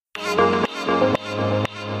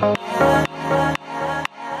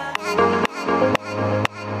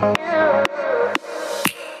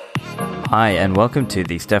Hi, and welcome to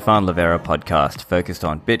the Stefan Livera podcast, focused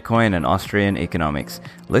on Bitcoin and Austrian economics.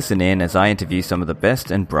 Listen in as I interview some of the best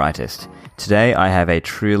and brightest. Today, I have a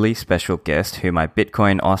truly special guest who my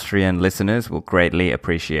Bitcoin Austrian listeners will greatly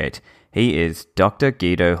appreciate. He is Dr.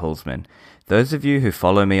 Guido Hülsmann. Those of you who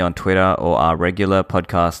follow me on Twitter or are regular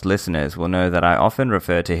podcast listeners will know that I often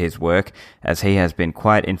refer to his work as he has been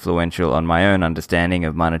quite influential on my own understanding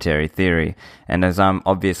of monetary theory. And as I'm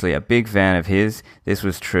obviously a big fan of his, this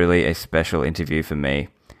was truly a special interview for me.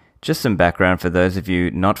 Just some background for those of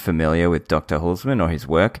you not familiar with Dr. Hülsmann or his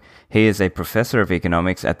work. He is a professor of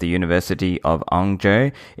economics at the University of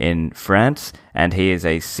Angers in France, and he is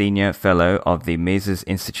a senior fellow of the Mises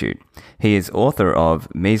Institute. He is author of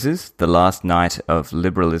Mises, The Last Night of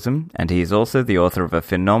Liberalism, and he is also the author of a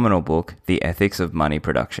phenomenal book, The Ethics of Money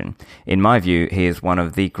Production. In my view, he is one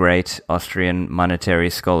of the great Austrian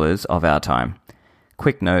monetary scholars of our time.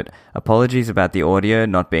 Quick note, apologies about the audio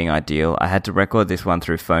not being ideal. I had to record this one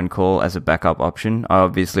through phone call as a backup option. I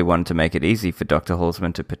obviously wanted to make it easy for Dr.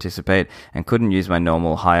 Hülsmann to participate and couldn't use my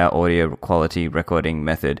normal higher audio quality recording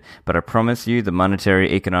method, but I promise you the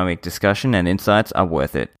monetary economic discussion and insights are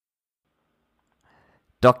worth it.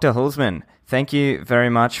 Dr. Hülsmann, thank you very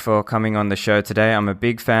much for coming on the show today. I'm a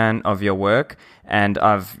big fan of your work, and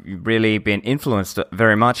I've really been influenced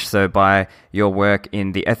very much so by your work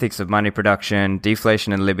in the ethics of money production,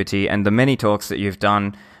 deflation and liberty, and the many talks that you've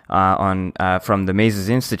done from the Mises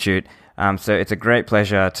Institute. So it's a great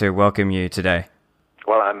pleasure to welcome you today.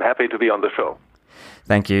 Well, I'm happy to be on the show.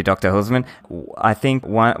 Thank you, Dr. Hülsmann. I think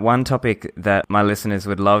one topic that my listeners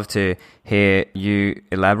would love to hear you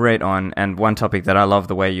elaborate on, and one topic that I love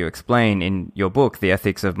the way you explain in your book, The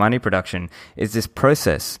Ethics of Money Production, is this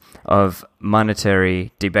process of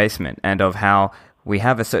monetary debasement and of how we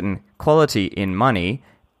have a certain quality in money,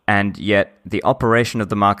 and yet the operation of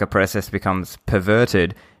the market process becomes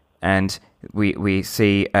perverted, and we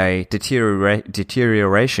see a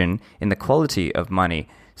deterioration in the quality of money.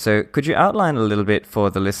 So could you outline a little bit for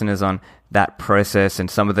the listeners on that process and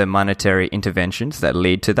some of the monetary interventions that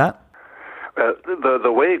lead to that?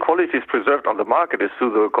 The way quality is preserved on the market is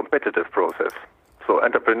through the competitive process. So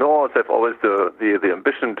entrepreneurs have always the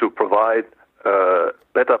ambition to provide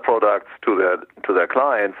better products to their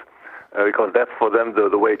clients because that's for them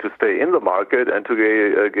the way to stay in the market and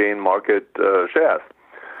to gain market shares.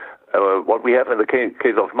 What we have in the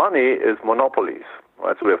case of money is monopolies.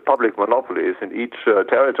 Right, so we have public monopolies. In each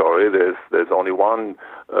territory, there's only one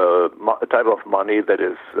type of money that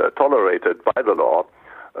is tolerated by the law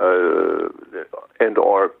and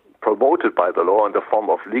or promoted by the law in the form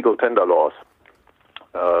of legal tender laws,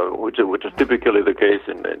 which is typically the case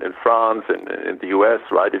in France and in the U.S.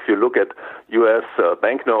 Right, if you look at U.S.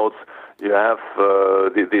 banknotes, you have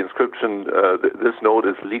the inscription: "This note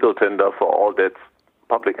is legal tender for all debts,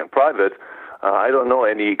 public and private." I don't know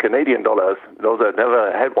any Canadian dollars. Those I've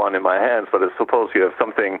never had one in my hands, but I suppose you have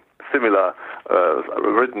something similar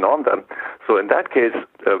written on them. So in that case,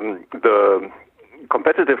 the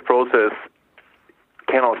competitive process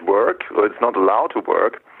cannot work, or it's not allowed to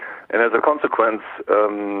work, and as a consequence,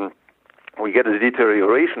 we get a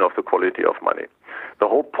deterioration of the quality of money. The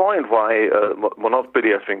whole point why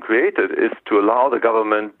monopoly has been created is to allow the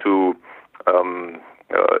government to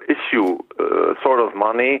issue sort of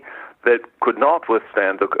money that could not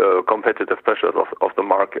withstand the competitive pressures of the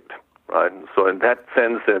market, right? So in that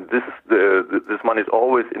sense, this money is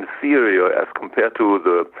always inferior as compared to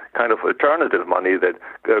the kind of alternative money that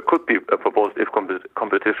could be proposed if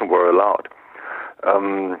competition were allowed.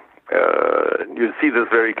 You see this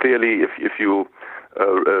very clearly if you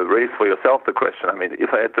raise for yourself the question. I mean, if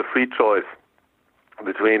I had the free choice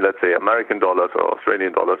between, let's say, American dollars or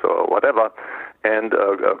Australian dollars or whatever, and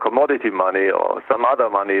commodity money or some other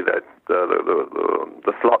money that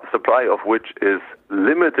the supply of which is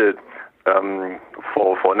limited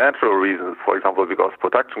for natural reasons, for example, because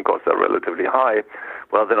production costs are relatively high,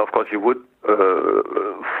 well, then of course you would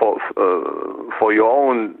for your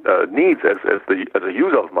own needs as a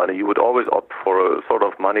user of money, you would always opt for a sort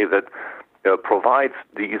of money that provides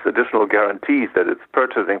these additional guarantees that its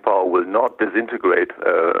purchasing power will not disintegrate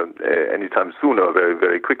anytime sooner, very,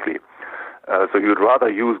 very quickly. So you would rather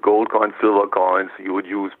use gold coins, silver coins. You would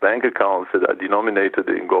use bank accounts that are denominated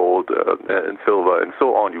in gold and silver, and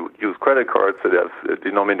so on. You would use credit cards that are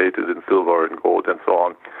denominated in silver and gold, and so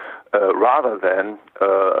on, rather than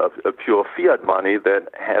a pure fiat money that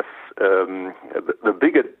has the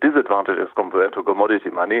bigger disadvantage as compared to commodity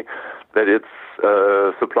money, that its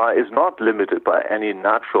supply is not limited by any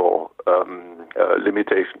natural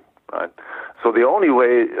limitation. right? So the only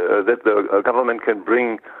way that the government can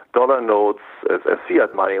bring dollar notes as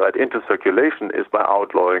fiat money, right, into circulation is by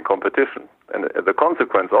outlawing competition. And the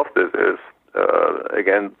consequence of this is,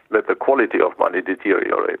 again, that the quality of money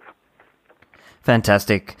deteriorates.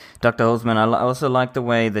 Fantastic. Dr. Holzman, I also like the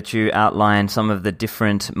way that you outline some of the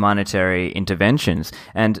different monetary interventions.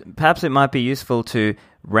 And perhaps it might be useful to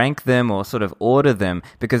rank them or sort of order them,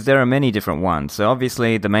 because there are many different ones. So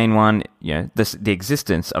obviously the main one, the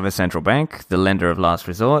existence of a central bank, the lender of last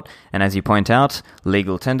resort, and as you point out,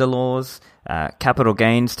 legal tender laws, capital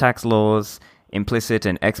gains tax laws, implicit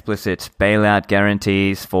and explicit bailout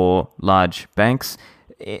guarantees for large banks.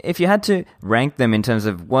 If you had to rank them in terms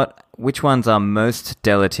of which ones are most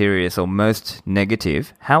deleterious or most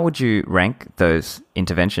negative, how would you rank those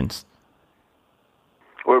interventions?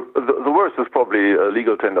 Well, the worst is probably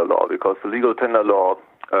legal tender law, because the legal tender law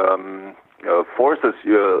forces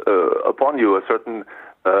upon you a certain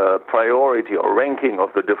priority or ranking of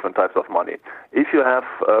the different types of money. If you have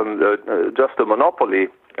just a monopoly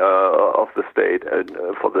of the state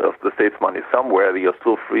of the state's money somewhere, you're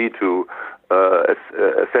still free to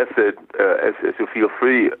assess it as you feel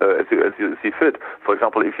free, as you see fit. For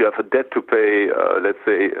example, if you have a debt to pay, let's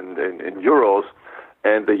say in euros,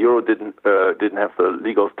 and the euro didn't have the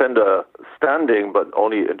legal tender standing, but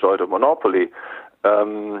only enjoyed a monopoly,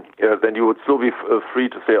 then you would still be free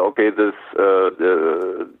to say, okay, this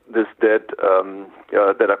debt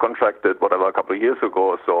that I contracted whatever a couple of years ago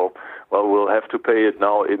or so, well, we'll have to pay it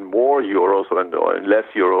now in more euros or in less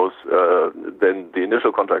euros than the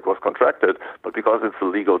initial contract was contracted. But because it's a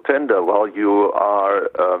legal tender, well, you are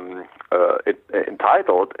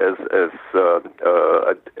entitled as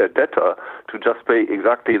a debtor to just pay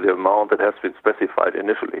exactly the amount that has been specified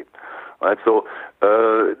initially. Right? So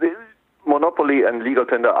the monopoly and legal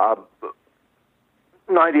tender are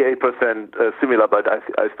 98% similar, but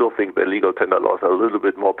I still think the legal tender laws are a little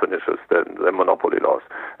bit more pernicious than the monopoly laws.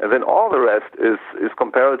 And then all the rest is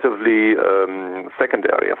comparatively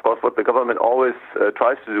secondary. Of course, what the government always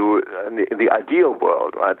tries to do in the ideal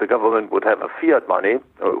world, right? The government would have a fiat money,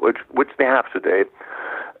 which they have today,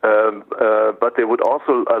 but they would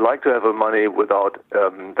also like to have a money without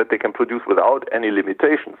that they can produce without any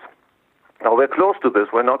limitations. Now, we're close to this.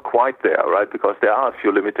 We're not quite there, right, because there are a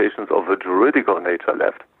few limitations of a juridical nature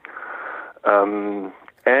left.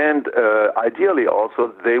 And ideally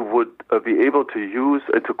also, they would be able to use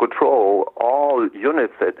to control all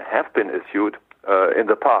units that have been issued in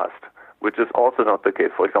the past, which is also not the case.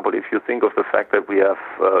 For example, if you think of the fact that we have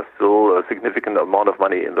still a significant amount of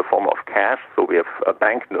money in the form of cash, so we have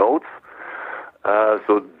bank notes.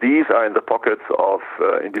 So these are in the pockets of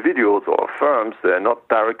individuals or firms. They're not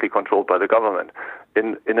directly controlled by the government.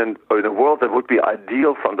 In a world that would be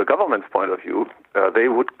ideal from the government's point of view, they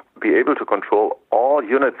would be able to control all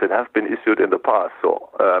units that have been issued in the past. So,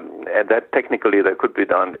 and that technically that could be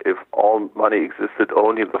done if all money existed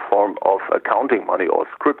only in the form of accounting money or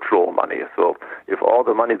scriptural money. So if all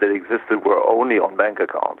the money that existed were only on bank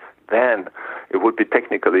accounts, then it would be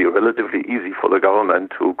technically relatively easy for the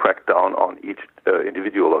government to crack down on each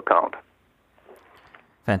individual account.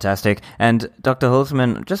 Fantastic. And Dr.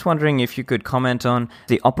 Holzman, just wondering if you could comment on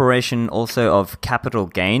the operation also of capital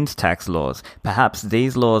gains tax laws. Perhaps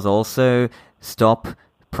these laws also stop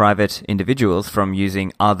private individuals from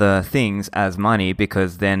using other things as money,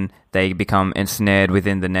 because then they become ensnared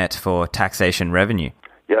within the net for taxation revenue.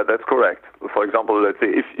 Yeah, that's correct. For example, let's say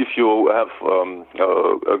if you have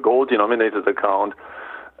a gold-denominated account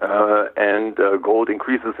and gold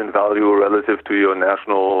increases in value relative to your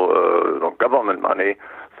national government money,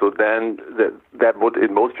 so then that would,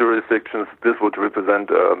 in most jurisdictions, this would represent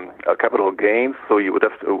a capital gain, so you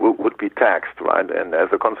would be taxed, right? And as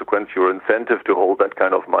a consequence, your incentive to hold that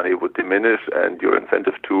kind of money would diminish, and your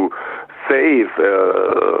incentive to save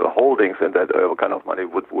holdings in that kind of money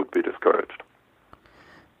would be discouraged.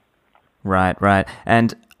 Right.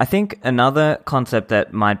 And I think another concept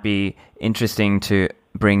that might be interesting to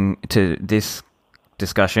bring to this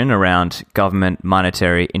discussion around government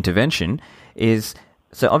monetary intervention is,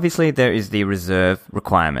 so obviously there is the reserve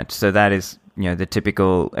requirement. So that is, the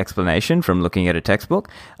typical explanation from looking at a textbook.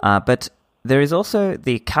 But there is also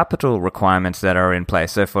the capital requirements that are in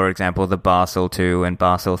place. So, for example, the Basel II and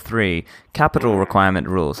Basel III capital requirement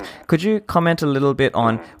rules. Could you comment a little bit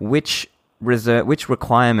on which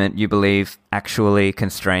requirement you believe actually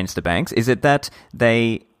constrains the banks? Is it that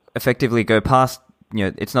they effectively go past,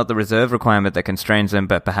 it's not the reserve requirement that constrains them,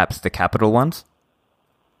 but perhaps the capital ones?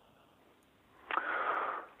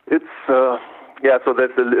 Yeah, so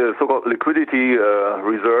that's the so-called liquidity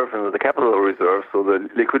reserve and the capital reserve. So the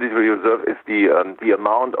liquidity reserve is the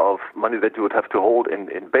amount of money that you would have to hold in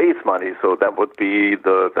base money. So that would be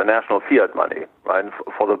the national fiat money, right? And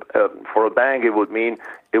for a bank, it would mean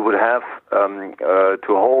it would have to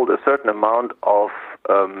hold a certain amount of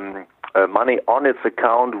money on its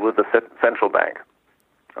account with the central bank,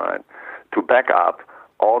 right, to back up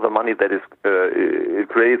all the money that is it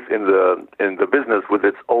creates in the business with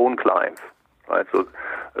its own clients. Right, so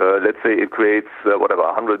let's say it creates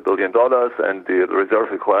 $100 billion, and the reserve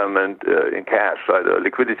requirement in cash, right, the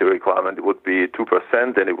liquidity requirement would be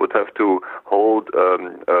 2%, and it would have to hold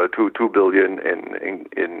 $2 billion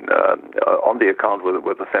on the account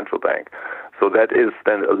with the central bank. So that is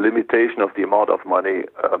then a limitation of the amount of money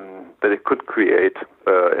that it could create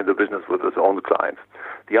in the business with its own clients.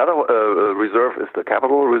 The other reserve is the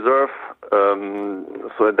capital reserve.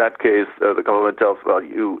 So in that case, the government tells, well,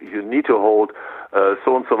 you need to hold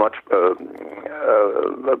so and so much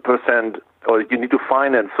percent, or you need to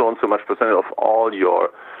finance so and so much percent of all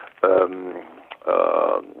your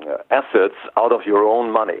assets out of your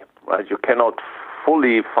own money. Right? You cannot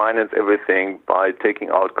fully finance everything by taking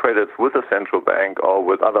out credits with the central bank or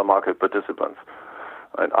with other market participants.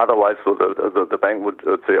 And otherwise, so the bank would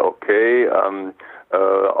say, okay,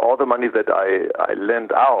 all the money that I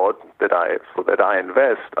lend out, that I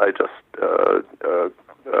invest, I just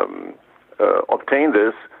obtain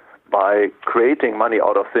this by creating money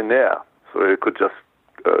out of thin air. So it could just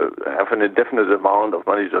have an indefinite amount of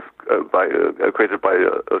money just created by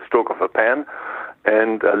a stroke of a pen,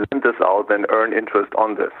 and lend this out, then earn interest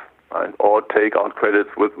on this. Right? Or take out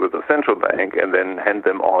credits with the central bank and then hand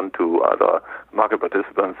them on to other market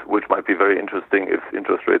participants, which might be very interesting if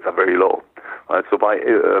interest rates are very low. Right? So by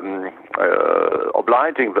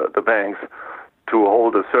obliging the banks to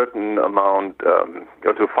hold a certain amount,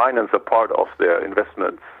 or to finance a part of their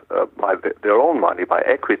investments by their own money, by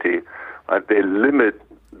equity, they limit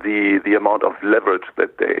the amount of leverage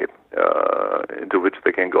that they into which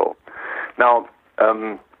they can go. Now,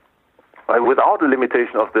 without a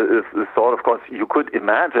limitation of this sort, of course, you could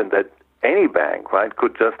imagine that any bank, right,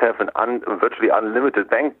 could just have a virtually unlimited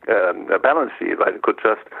bank balance sheet, right? It could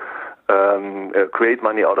just create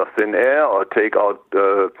money out of thin air, or take out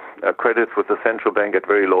credits with the central bank at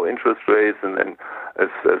very low interest rates, and then as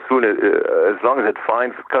long as it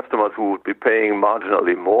finds customers who would be paying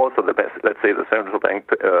marginally more, so let's say the central bank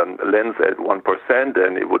lends at 1%,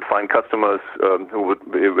 and it would find customers who would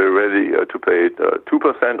be ready to pay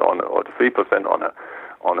 2% or 3%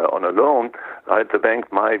 on a loan, right? The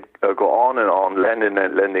bank might go on and on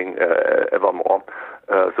lending ever more.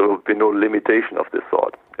 So there would be no limitation of this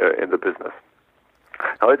sort in the business.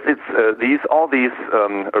 Now, all these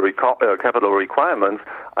capital requirements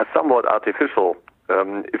are somewhat artificial.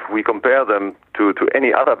 If we compare them to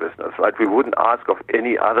any other business, right? We wouldn't ask of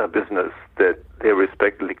any other business that they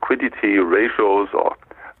respect liquidity ratios or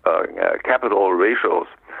capital ratios.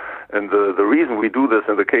 And the reason we do this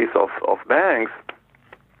in the case of banks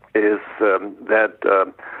is that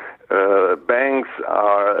banks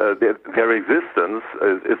are their existence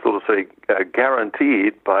is so to say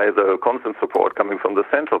guaranteed by the constant support coming from the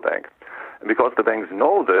central bank, and because the banks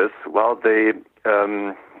know this, well, they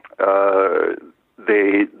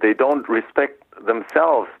don't respect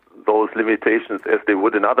themselves those limitations as they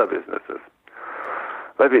would in other businesses.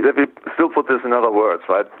 Let me still put this in other words,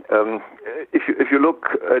 right? If you look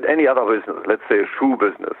at any other business, let's say a shoe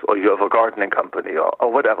business, or you have a gardening company,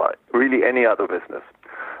 or whatever, really any other business,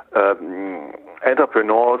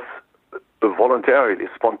 entrepreneurs voluntarily,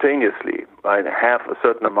 spontaneously, right, have a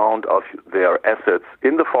certain amount of their assets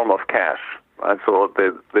in the form of cash, right? So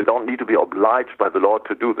they don't need to be obliged by the law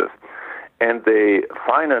to do this. And they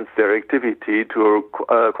finance their activity to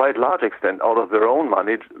a quite large extent out of their own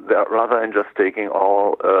money, rather than just taking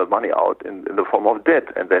all money out in the form of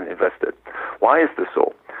debt and then invest it. Why is this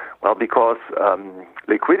so? Well, because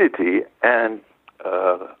liquidity and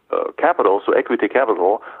capital, so equity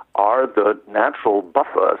capital, are the natural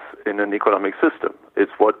buffers in an economic system.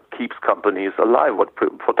 It's what keeps companies alive, what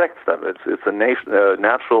protects them. It's a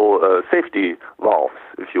natural safety valves,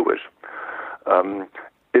 if you wish.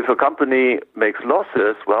 If a company makes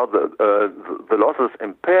losses, well, the losses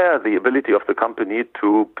impair the ability of the company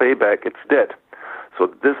to pay back its debt. So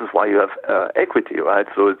this is why you have equity, right?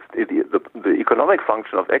 So the economic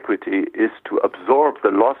function of equity is to absorb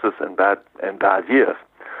the losses in bad years.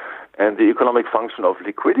 And the economic function of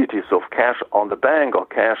liquidity, so of cash on the bank or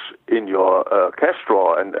cash in your cash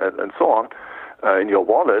drawer and so on, in your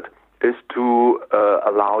wallet, is to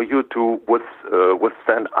allow you to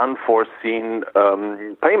withstand unforeseen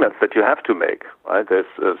payments that you have to make. Right? There's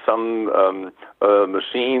some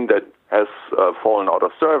machine that has fallen out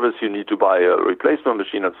of service. You need to buy a replacement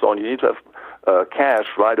machine and so on. You need to have cash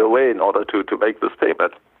right away in order to make this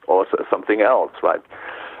payment, or something else, right?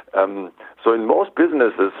 So in most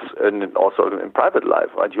businesses, and also in private life,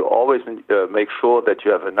 right, you always make sure that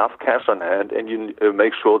you have enough cash on hand, and you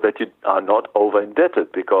make sure that you are not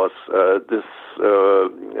over-indebted, because this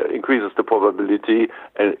increases the probability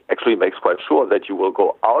and actually makes quite sure that you will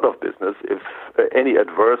go out of business if any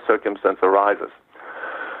adverse circumstance arises.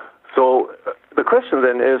 So the question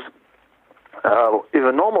then is, if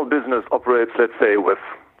a normal business operates, let's say, with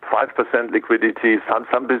 5% liquidity,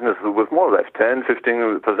 some businesses with more, like 10,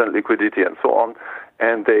 15% liquidity, and so on,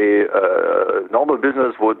 and normal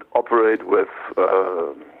business would operate with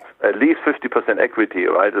at least 50% equity,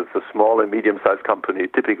 right? It's a small and medium-sized company.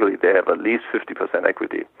 Typically, they have at least 50%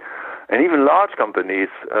 equity. And even large companies,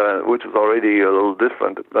 which is already a little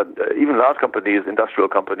different, but even large companies, industrial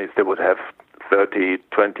companies, they would have 20,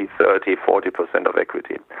 30, 40% of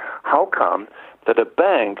equity. How come that a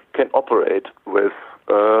bank can operate with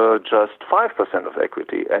just 5% of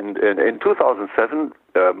equity? And in 2007,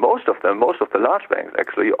 most of the large banks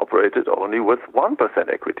actually operated only with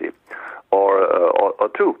 1% equity, or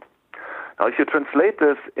 2. Now, if you translate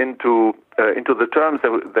this into the terms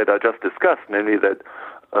that I just discussed, namely that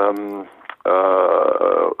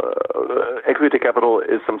equity capital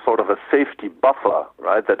is some sort of a safety buffer,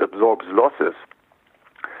 right, that absorbs losses.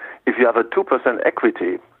 If you have a 2%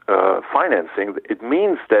 equity financing, it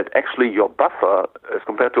means that actually your buffer, as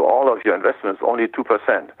compared to all of your investments, only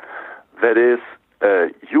 2%. That is,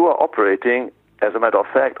 you are operating, as a matter of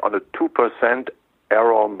fact, on a 2%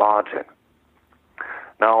 error margin.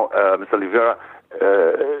 Now, Mr. Oliveira,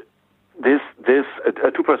 this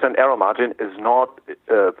 2% error margin is not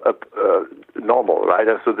normal, right?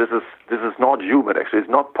 So this is not human. Actually, it's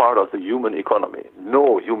not part of the human economy.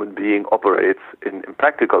 No human being operates in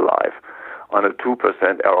practical life on a 2%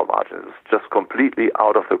 error margin. It's just completely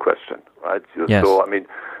out of the question, right? Yes. So, I mean,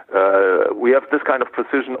 we have this kind of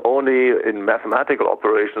precision only in mathematical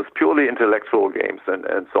operations, purely intellectual games,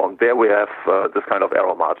 and so on. There we have this kind of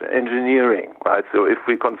error margin. Engineering, right? So if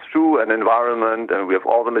we construe an environment and we have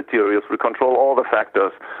all the materials, we control all the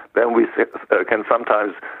factors, then we can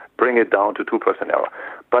sometimes bring it down to 2% error.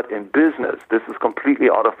 But in business, this is completely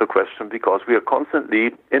out of the question, because we are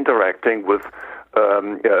constantly interacting with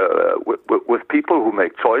people who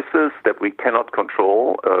make choices that we cannot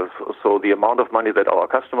control. So the amount of money that our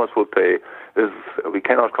customers will pay we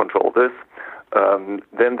cannot control this.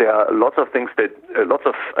 Then there are lots of things lots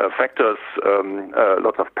of factors,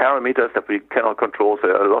 lots of parameters that we cannot control. So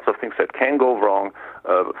there are lots of things that can go wrong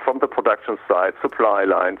from the production side, supply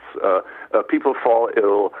lines. People fall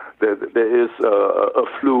ill. There is a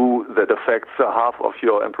flu that affects half of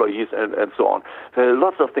your employees, and so on. There are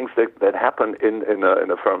lots of things that happen in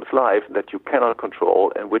a firm's life that you cannot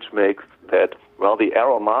control, and which makes that, well, the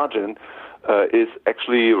error margin is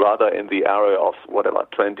actually rather in the area of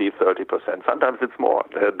 20, 30%. Sometimes it's more.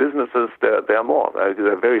 Businesses, they're more. Right?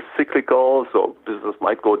 They're very cyclical, so business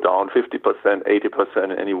might go down 50%, 80%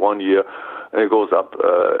 in any one year, and it goes up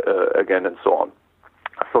again, and so on.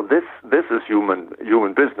 So this is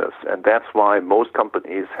human business, and that's why most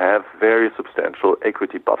companies have very substantial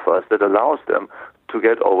equity buffers that allows them to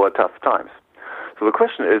get over tough times. So the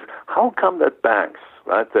question is, how come that banks,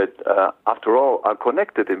 right, that after all are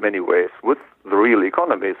connected in many ways with the real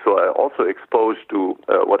economy, so are also exposed to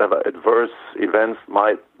whatever adverse events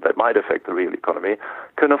that might affect the real economy,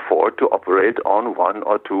 can afford to operate on 1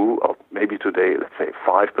 or 2, or maybe today, let's say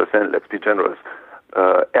 5%, let's be generous,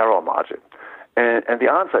 error margin? And the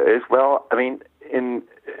answer is, well, I mean,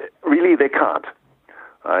 really they can't.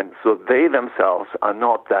 And so they themselves are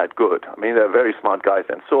not that good. I mean, they're very smart guys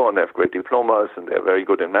and so on. They have great diplomas and they're very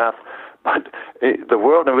good in math. But the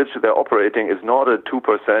world in which they're operating is not a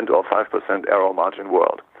 2% or 5% error margin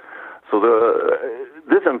world. So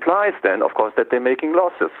this implies then, of course, that they're making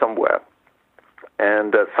losses somewhere.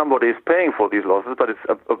 And somebody is paying for these losses, but it's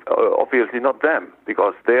obviously not them,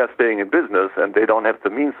 because they are staying in business and they don't have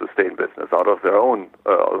the means to stay in business out of their own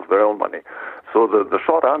money. So the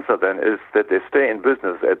short answer then is that they stay in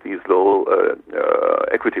business at these low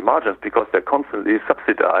equity margins because they're constantly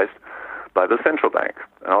subsidized by the central bank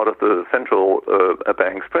out of the central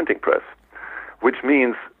bank's printing press, which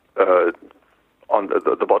means on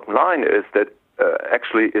the bottom line is that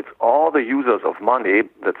actually it's all the users of money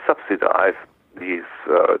that subsidize these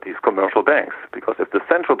commercial banks, because if the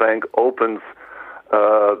central bank opens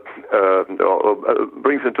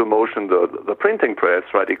brings into motion the printing press,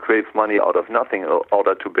 right? It creates money out of nothing in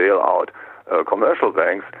order to bail out commercial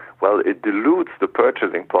banks. Well, it dilutes the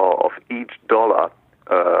purchasing power of each dollar,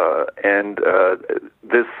 and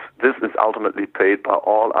this is ultimately paid by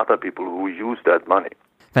all other people who use that money.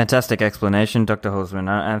 Fantastic explanation, Dr. Hulsmann.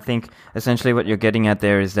 I think essentially what you're getting at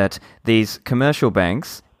there is that these commercial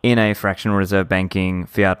banks in a fractional reserve banking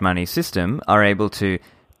fiat money system are able to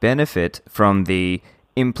benefit from the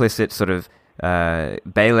implicit sort of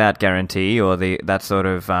bailout guarantee, or the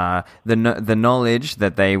knowledge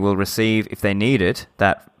that they will receive if they need it,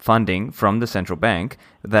 that funding from the central bank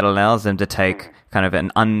that allows them to take kind of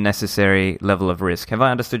an unnecessary level of risk. Have I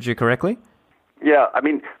understood you correctly? Yeah, I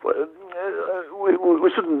mean,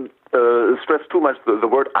 we shouldn't stress too much the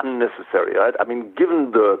word unnecessary, right? I mean,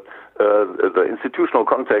 given the institutional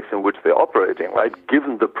context in which they're operating, right?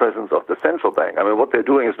 Given the presence of the central bank, I mean, what they're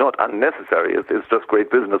doing is not unnecessary. It's just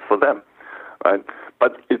great business for them, right?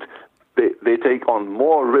 But they take on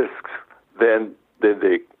more risks than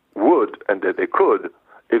they would and that they could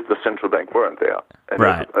if the central bank weren't there. And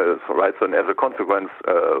right. So as a consequence,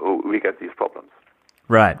 we get these problems.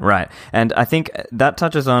 Right. And I think that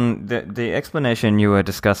touches on the explanation you were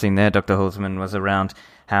discussing there, Dr. Hulsmann, was around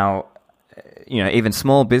how, even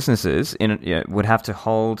small businesses would have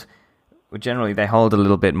to generally they hold a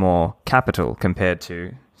little bit more capital compared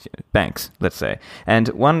to banks, let's say. And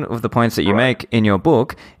one of the points that you make in your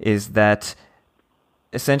book is that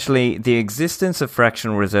essentially the existence of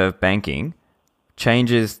fractional reserve banking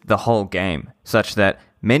changes the whole game, such that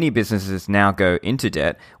many businesses now go into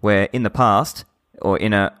debt where in the past, or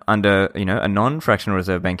under a non-fractional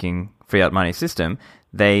reserve banking fiat money system,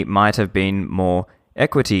 they might have been more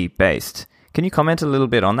equity-based. Can you comment a little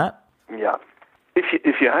bit on that? Yeah.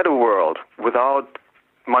 If you had a world without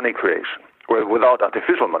money creation, or without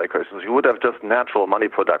artificial money creation, you would have just natural money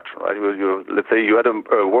production, right? Let's say you had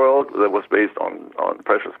a world that was based on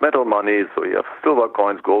precious metal money, so you have silver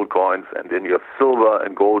coins, gold coins, and then you have silver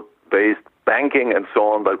and gold-based banking and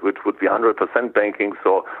so on, but which would be 100% banking.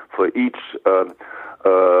 So for each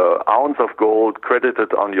ounce of gold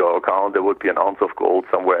credited on your account, there would be an ounce of gold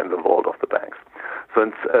somewhere in the vault of the banks. So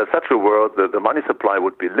in such a world, the money supply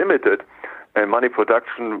would be limited, and money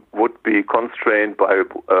production would be constrained by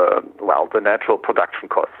the natural production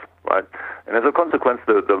costs, right? And as a consequence,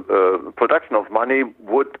 the production of money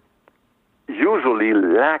would usually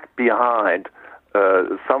lag behind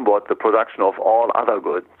somewhat the production of all other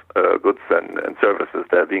goods and services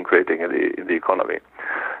that are being created in the economy.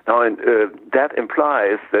 Now, that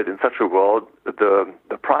implies that in such a world,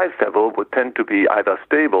 the price level would tend to be either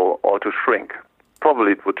stable or to shrink.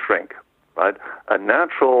 Probably it would shrink, right? A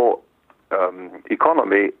natural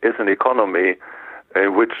economy is an economy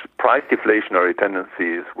in which price deflationary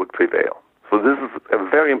tendencies would prevail. So this is a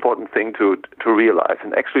very important thing to realize.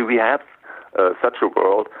 And actually, we had such a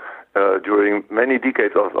world during many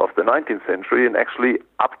decades of the 19th century, and actually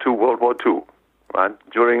up to World War II. Right?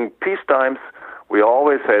 During peace times, we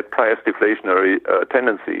always had price deflationary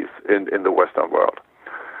tendencies in the Western world.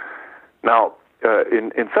 Now,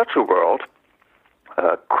 in such a world,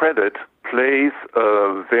 credit plays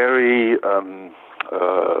a very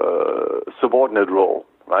subordinate role,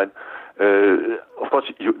 right? Of course,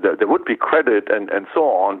 there would be credit and so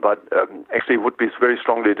on, but actually it would be very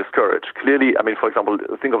strongly discouraged. Clearly, I mean, for example,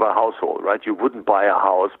 think of a household, right? You wouldn't buy a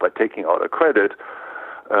house by taking out a credit.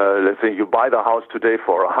 Let's say you buy the house today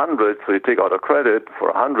for 100, so you take out a credit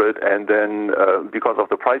for 100, and then because of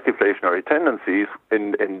the price deflationary tendencies,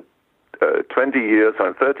 in 20 years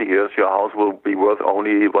or 30 years, your house will be worth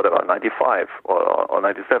only, 95 or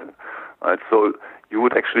 97. Right? So you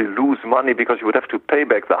would actually lose money because you would have to pay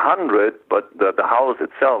back the 100, but the house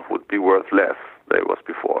itself would be worth less than it was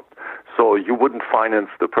before. So you wouldn't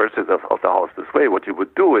finance the purchase of the house this way. What you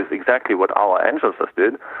would do is exactly what our ancestors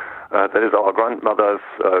did. That is our grandmothers,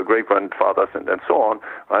 great-grandfathers, and so on.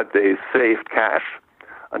 Right? They saved cash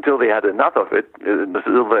until they had enough of it,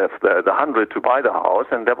 left the 100 to buy the house,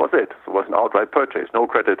 and that was it. So it was an outright purchase, no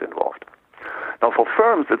credit involved. Now, for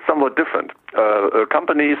firms, it's somewhat different. For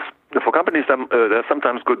companies, there are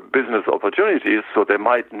sometimes good business opportunities, so they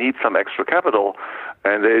might need some extra capital,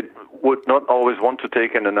 and they would not always want to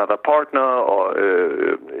take in another partner or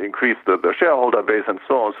increase the shareholder base and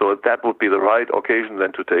so on. So that would be the right occasion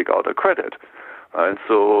then to take out a credit. And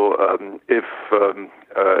so if the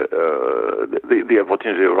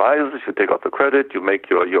opportunity arises, you take out the credit, you make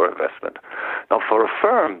your investment. Now, for a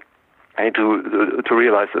firm, I need to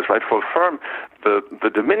realize this, right? For a firm, the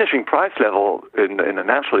diminishing price level in a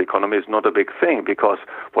natural economy is not a big thing, because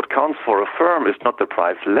what counts for a firm is not the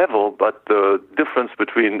price level, but the difference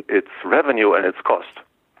between its revenue and its cost.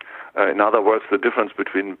 In other words, the difference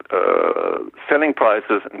between selling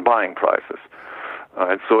prices and buying prices.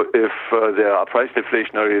 And so if there are price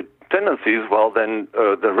deflationary tendencies, well, then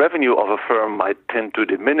the revenue of a firm might tend to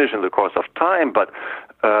diminish in the course of time, but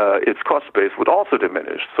its cost base would also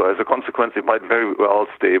diminish. So as a consequence, it might very well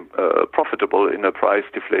stay profitable in a price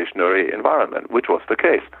deflationary environment, which was the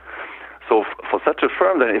case. So for such a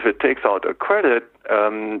firm, then, if it takes out a credit,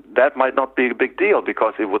 that might not be a big deal,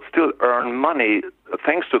 because it would still earn money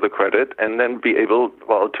thanks to the credit, and then be able,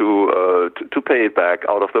 well, to pay it back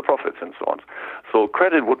out of the profits and so on. So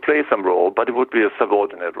credit would play some role, but it would be a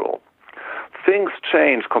subordinate role. Things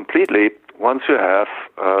change completely once you have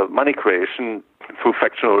money creation through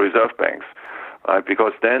fractional reserve banks, right?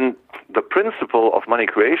 Because then the principle of money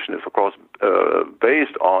creation is, of course,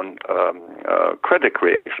 based on credit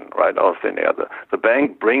creation, right, out of thin air. The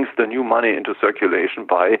bank brings the new money into circulation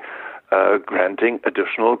by granting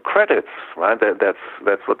additional credits, right?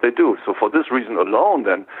 That's what they do. So for this reason alone,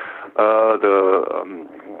 then the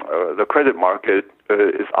credit market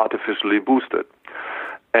is artificially boosted,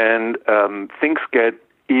 and things get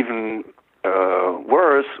even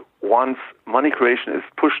worse once money creation is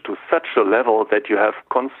pushed to such a level that you have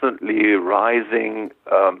constantly rising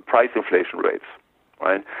price inflation rates,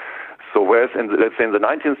 right? So whereas let's say in the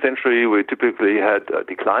 19th century, we typically had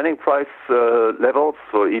declining price levels.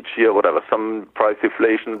 So each year, some price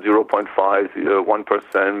deflation, 0.5,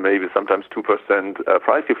 1%, maybe sometimes 2%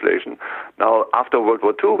 price deflation. Now, after World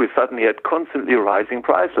War II, we suddenly had constantly rising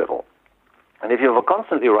price level. And if you have a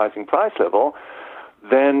constantly rising price level,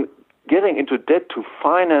 then getting into debt to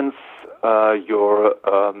finance your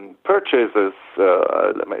purchases,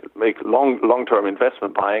 make long-term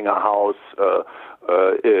investment, buying a house,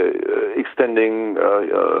 extending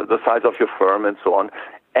the size of your firm, and so on,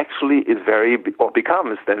 actually is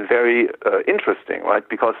becomes then very interesting, right?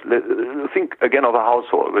 Because think again of a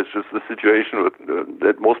household, which is the situation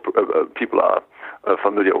that most people are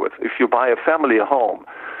familiar with. If you buy a family home,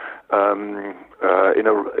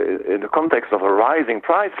 in the context of a rising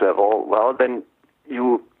price level, well, then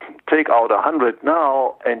you take out 100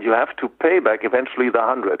 now, and you have to pay back eventually the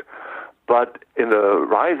 100. But in the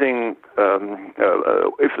rising,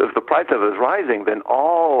 if the price level is rising, then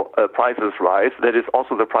all prices rise. That is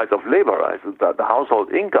also the price of labor rises. That the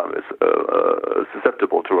household income is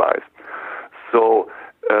susceptible to rise. So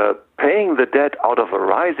paying the debt out of a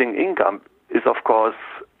rising income is, of course,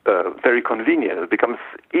 very convenient. It becomes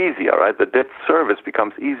easier, right? The debt service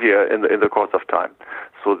becomes easier in the course of time.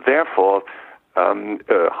 So therefore,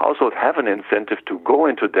 households have an incentive to go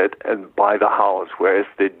into debt and buy the house, whereas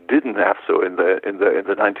they didn't have so in the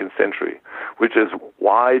 19th century. Which is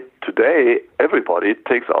why today everybody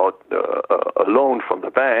takes out a loan from the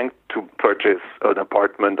bank to purchase an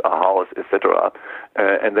apartment, a house, etc.,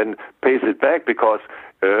 and then pays it back, because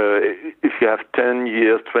if you have 10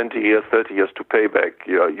 years, 20 years, 30 years to pay back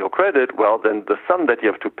your credit, well, then the sum that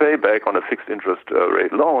you have to pay back on a fixed interest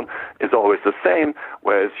rate loan is always the same,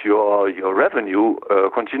 whereas your revenue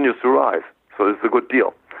continues to rise. So it's a good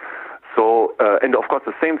deal. So, and of course,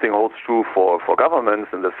 the same thing holds true for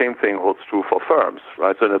governments, and the same thing holds true for firms,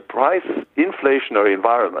 right? So in a price inflationary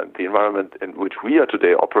environment, the environment in which we are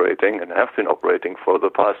today operating and have been operating for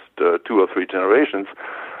the past 2 or 3 generations,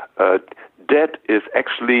 debt is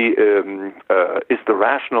actually is the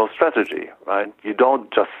rational strategy, right? You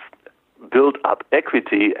don't just build up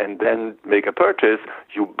equity and then make a purchase.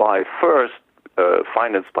 You buy first,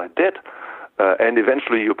 financed by debt, and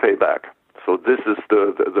eventually you pay back. So this is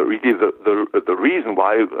the reason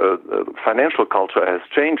why financial culture has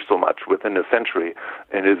changed so much within a century,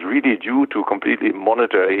 and is really due to completely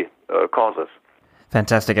monetary causes.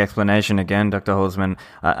 Fantastic explanation again, Dr. Holzmann.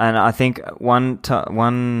 And I think one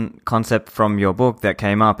concept from your book that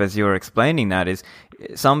came up as you were explaining that is,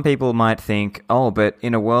 some people might think, oh, but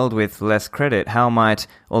in a world with less credit, how might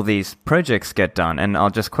all these projects get done? And I'll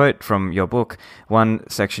just quote from your book. One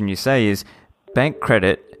section you say is, bank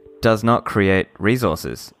credit does not create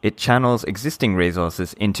resources. It channels existing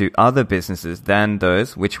resources into other businesses than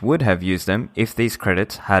those which would have used them if these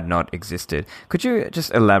credits had not existed. Could you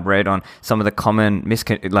just elaborate on some of the common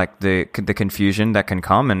the confusion that can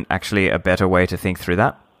come, and actually a better way to think through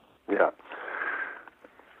that? Yeah.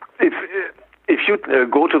 If you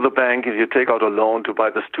go to the bank and you take out a loan to buy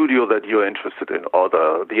the studio that you're interested in, or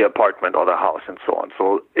the apartment or the house and so on,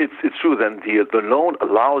 so it's true then the loan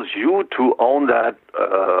allows you to own that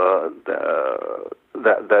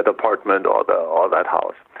that apartment or that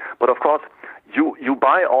house. But of course, you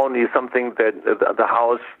buy only something that the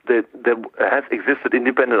house that has existed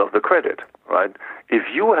independent of the credit, right?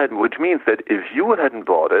 Which means that if you hadn't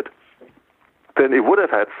bought it, then it would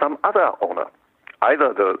have had some other owner.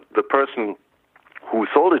 Either the person who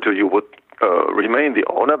sold it to you would remain the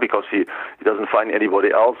owner because he doesn't find anybody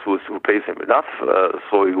else who pays him enough,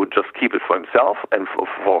 so he would just keep it for himself and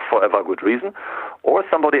for forever good reason, or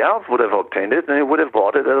somebody else would have obtained it and he would have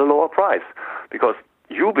bought it at a lower price because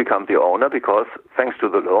you become the owner because thanks to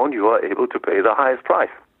the loan you are able to pay the highest price.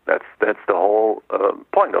 That's the whole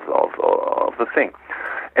point of the thing.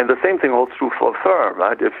 And the same thing holds true for a firm,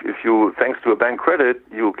 right? If you, thanks to a bank credit,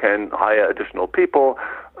 you can hire additional people,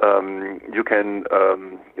 you can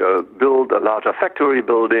build a larger factory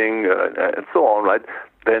building, and so on, right?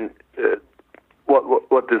 Then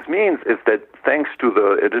what this means is that thanks to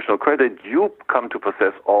the additional credit, you come to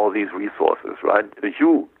possess all these resources, right?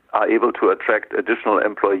 You are able to attract additional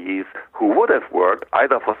employees who would have worked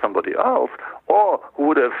either for somebody else or who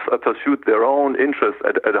would have pursued their own interests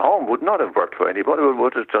at home, would not have worked for anybody,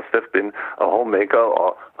 would have just have been a homemaker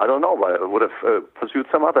or, I don't know, would have pursued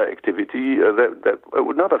some other activity that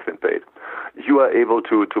would not have been paid. You are able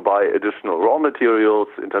to buy additional raw materials,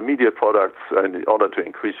 intermediate products, and in order to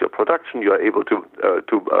increase your production, you are able to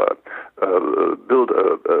build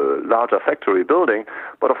a larger factory building.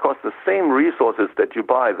 But of course, the same resources that you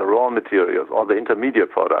buy, the raw materials or the intermediate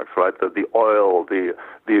products, right? The oil, the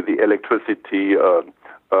electricity,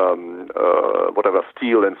 whatever,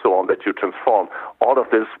 steel and so on that you transform, all of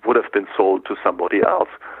this would have been sold to somebody else,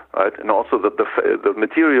 right? And also the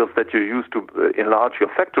materials that you use to enlarge your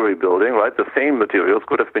factory building, right? The same materials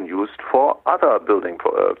could have been used for other building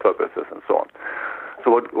purposes and so on.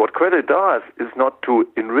 So what credit does is not to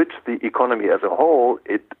enrich the economy as a whole.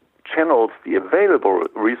 It channels the available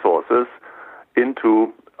resources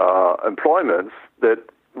into employments that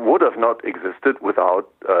would have not existed without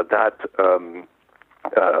that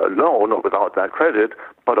loan or without that credit,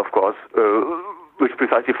 but of course, which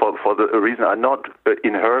precisely for the reason are not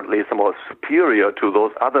inherently somewhat superior to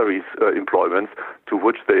those other employments to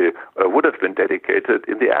which they would have been dedicated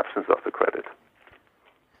in the absence of the credit.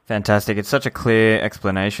 Fantastic. It's such a clear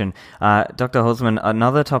explanation. Dr. Holzmann,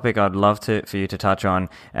 another topic I'd love for you to touch on,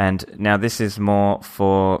 and now this is more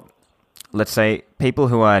for, let's say, people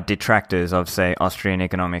who are detractors of, say, Austrian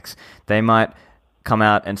economics. They might come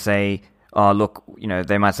out and say, oh, look,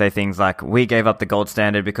 they might say things like, we gave up the gold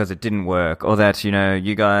standard because it didn't work, or that,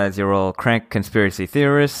 you guys, you're all crank conspiracy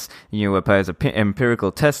theorists, you oppose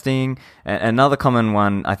empirical testing. Another common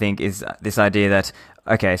one, I think, is this idea that,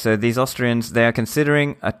 okay, so these Austrians, they are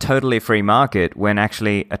considering a totally free market when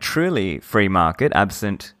actually a truly free market,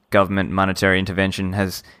 absent government monetary intervention,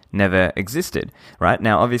 has never existed, right?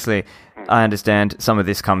 Now, obviously, I understand some of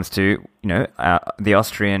this comes to, the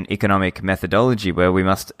Austrian economic methodology where we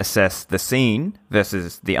must assess the seen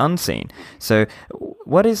versus the unseen. So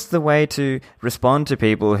what is the way to respond to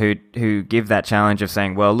people who give that challenge of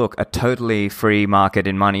saying, well, look, a totally free market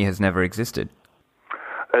in money has never existed?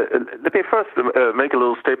 Let me first make a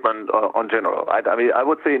little statement on general. I mean, I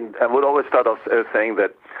would say, I would always start off saying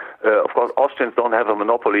that, of course, Austrians don't have a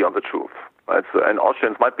monopoly on the truth. Right? So, and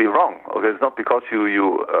Austrians might be wrong. Okay, it's not because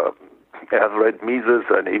you have read Mises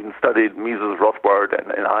and even studied Mises, Rothbard,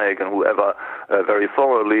 and Hayek and whoever very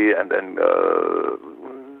thoroughly, and then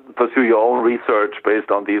pursue your own research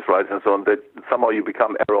based on these rights and so on, that somehow you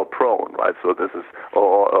become error prone, right? So this is,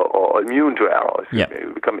 or immune to error.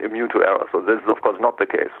 You become immune to error. So this is, of course, not the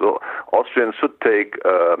case. So Austrians should take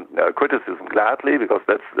criticism gladly because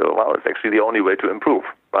that's, it's actually the only way to improve,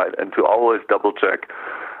 right? And to always double check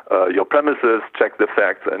your premises, check the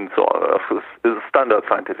facts, and so on. This is a standard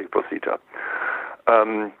scientific procedure.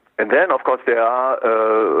 And then, of course, there are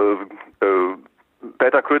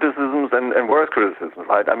better criticisms and worse criticisms,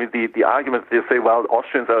 right? I mean, the arguments, they say, well,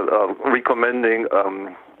 Austrians are recommending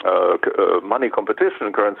money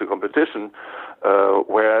competition, currency competition,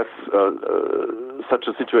 whereas such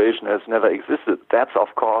a situation has never existed. That's,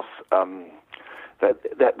 of course,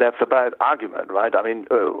 that's a bad argument, right? I mean,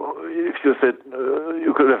 if you said,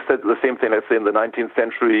 you could have said the same thing, let's say in the 19th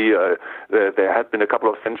century, there had been a couple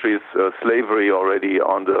of centuries slavery already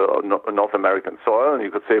on the North American soil, and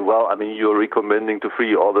you could say, well, I mean, you're recommending to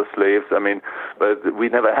free all the slaves. I mean, but we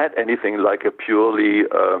never had anything like a purely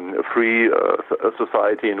free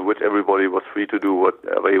society in which everybody was free to do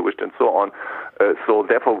whatever he wished and so on. So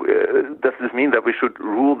therefore, does this mean that we should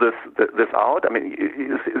rule this out? I mean,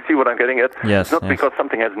 you see what I'm getting at? Yes. It's not because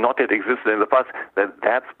something has not yet existed in the past,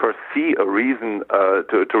 that's per se a reason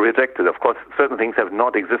to reject it. Of course, certain things have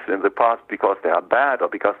not existed in the past because they are bad or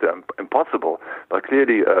because they are impossible. But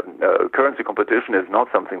clearly, currency competition is not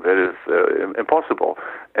something that is impossible.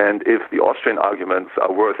 And if the Austrian arguments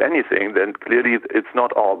are worth anything, then clearly it's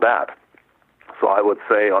not all bad. So I would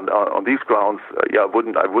say on these grounds, I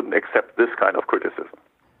wouldn't accept this kind of criticism.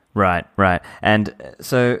 Right. And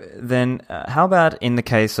so then how about in the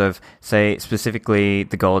case of, say, specifically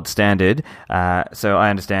the gold standard? So I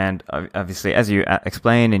understand, obviously, as you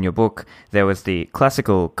explain in your book, there was the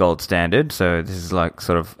classical gold standard. So this is like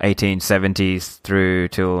sort of 1870s through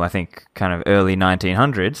till, I think, kind of early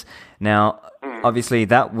 1900s. Now, obviously,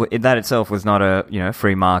 that itself was not a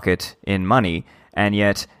free market in money. And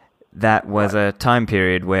yet that was a time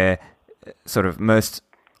period where sort of most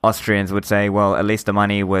Austrians would say, well, at least the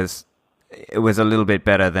money was a little bit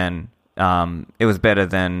better than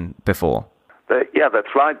before. Yeah,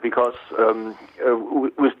 that's right, because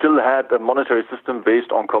we still had a monetary system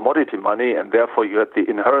based on commodity money, and therefore you had the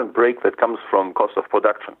inherent break that comes from cost of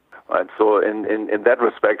production. Right. So in that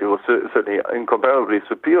respect, it was certainly incomparably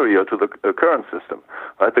superior to the current system.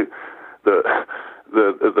 Right.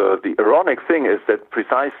 The ironic thing is that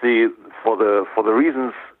precisely for the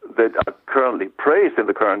reasons that are currently praised in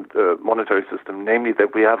the current monetary system, namely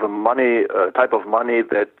that we have a type of money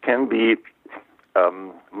that can be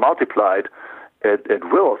multiplied at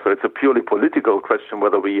will. So it's a purely political question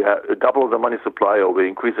whether we double the money supply or we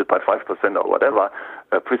increase it by 5% or whatever.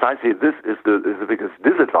 Precisely this is the biggest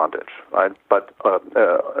disadvantage, right? But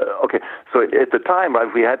okay, so at the time,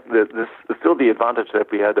 right, we had still the advantage that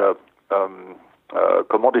we had a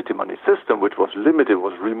commodity money system, which was limited,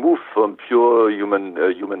 was removed from pure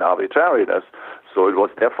human arbitrariness. So it was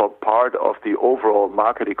therefore part of the overall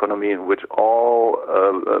market economy in which all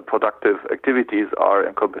productive activities are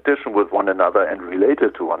in competition with one another and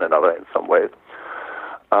related to one another in some way.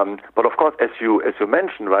 But of course, as you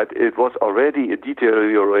mentioned, right, it was already a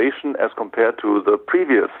deterioration as compared to the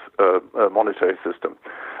previous monetary system.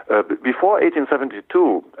 Before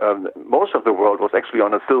 1872, most of the world was actually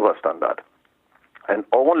on a silver standard. And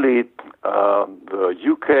only the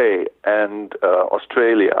UK and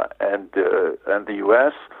Australia and the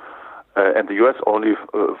US, and the US only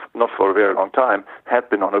not for a very long time, had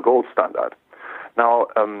been on a gold standard. Now,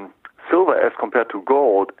 silver as compared to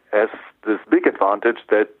gold has this big advantage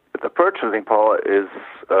that the purchasing power is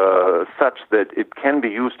such that it can be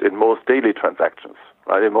used in most daily transactions,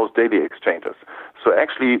 right, in most daily exchanges. So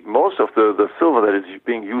actually, most of the silver that is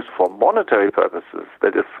being used for monetary purposes,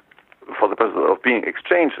 that is for the purpose of being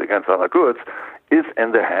exchanged against other goods, is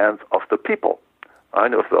in the hands of the people,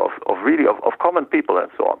 right? of common people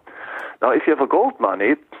and so on. Now, if you have a gold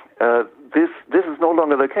money, this is no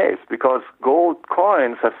longer the case, because gold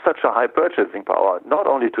coins have such a high purchasing power, not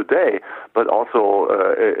only today, but also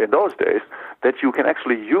in those days, that you can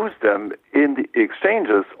actually use them in the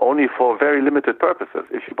exchanges only for very limited purposes.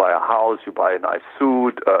 If you buy a house, you buy a nice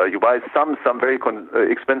suit, you buy some very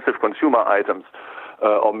expensive consumer items,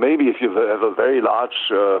 or maybe if you have a very large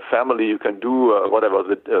family, you can do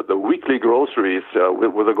the weekly groceries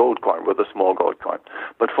with a gold coin, with a small gold coin.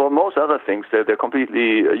 But for most other things, they're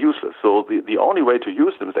completely useless. So the only way to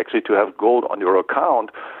use them is actually to have gold on your account,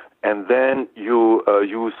 and then you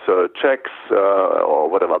use checks or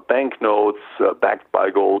banknotes backed by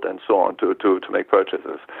gold and so on to make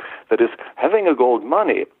purchases. That is, having a gold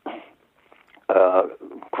money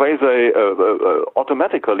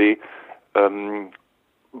automatically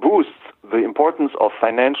boosts the importance of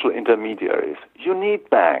financial intermediaries. You need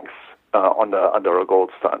banks under a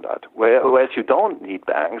gold standard, whereas you don't need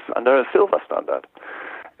banks under a silver standard.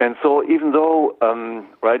 And so even though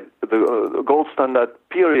the gold standard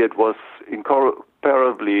period was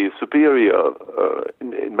incomparably superior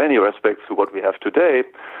in many respects to what we have today,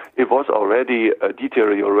 it was already a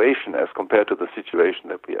deterioration as compared to the situation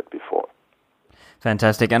that we had before.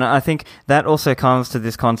 Fantastic. And I think that also comes to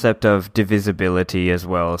this concept of divisibility as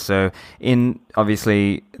well. So in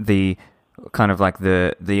obviously the kind of like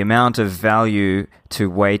the amount of value to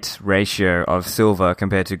weight ratio of silver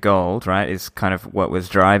compared to gold, right, is kind of what was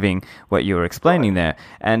driving what you were explaining there.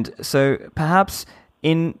 And so perhaps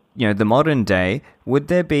in the modern day, would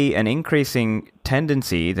there be an increasing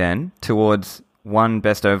tendency then towards one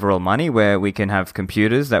best overall money where we can have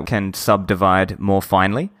computers that can subdivide more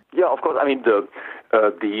finely? Yeah, of course. I mean, to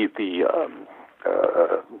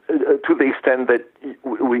the extent that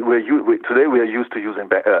today we are used to using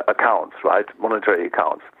accounts, right, monetary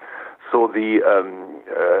accounts. So as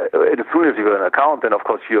soon as you have an account, then of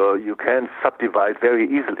course you can subdivide very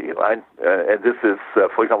easily, right? And this is,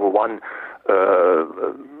 for example, one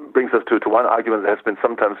brings us to one argument that has been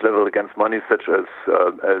sometimes leveled against money, such as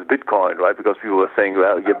Bitcoin, right? Because people were saying,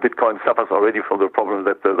 well, Bitcoin suffers already from the problem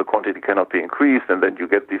that the quantity cannot be increased, and then you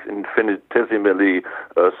get these infinitesimally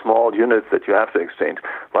small units that you have to exchange.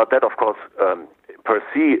 But that, of course, per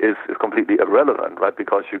se is completely irrelevant, right?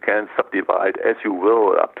 Because you can subdivide as you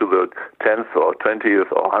will up to the 10th or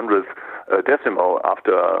 20th or 100th decimal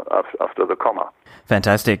after the comma.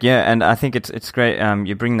 Fantastic, yeah, and I think it's great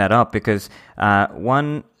you bring that up because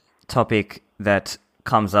one topic that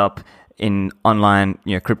comes up in online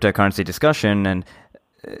cryptocurrency discussion, and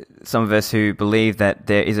some of us who believe that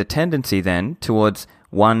there is a tendency then towards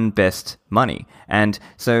one best money. And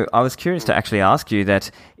so I was curious to actually ask you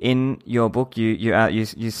that in your book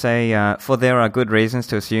you say, for there are good reasons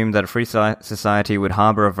to assume that a free society would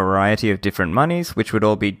harbor a variety of different monies, which would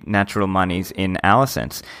all be natural monies in our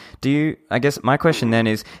sense. I guess my question then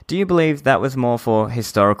is, do you believe that was more for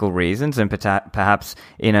historical reasons and perhaps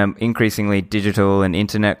in an increasingly digital and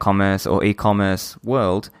internet commerce or e-commerce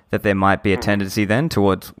world that there might be a tendency then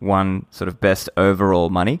towards one sort of best overall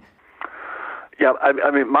money? Yeah, I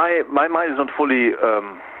mean, my mind is not fully.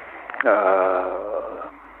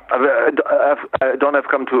 I don't have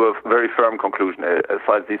come to a very firm conclusion as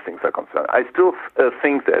far as these things are concerned. I still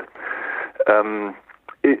think that,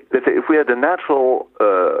 let's say, if we had a natural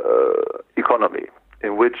economy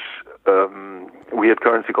in which we had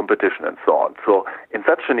currency competition and so on, so in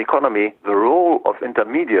such an economy, the role of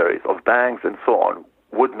intermediaries, of banks and so on,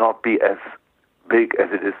 would not be as big as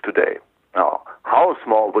it is today. Now, how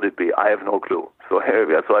small would it be? I have no clue. So here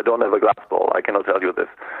we are. So I don't have a glass ball. I cannot tell you this.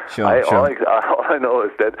 Sure. All I know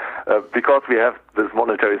is that because we have this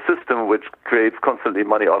monetary system which creates constantly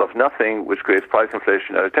money out of nothing, which creates price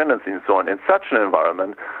inflationary tendencies and so on, in such an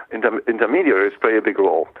environment, intermediaries play a big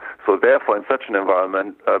role. So therefore, in such an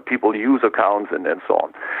environment, people use accounts and so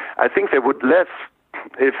on. I think they would less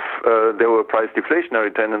if there were price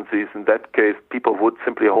deflationary tendencies. In that case, people would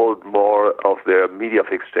simply hold more of their media of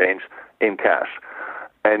exchange in cash.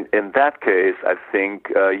 And in that case, I think,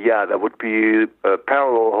 there would be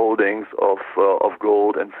parallel holdings of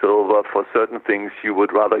gold and silver. For certain things, you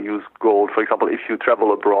would rather use gold. For example, if you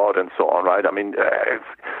travel abroad and so on, right? I mean,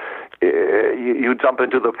 you jump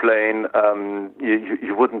into the plane,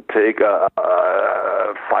 you wouldn't take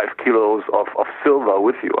 5 kilos of silver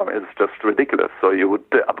with you. I mean, it's just ridiculous. So you would,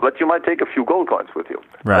 but you might take a few gold coins with you.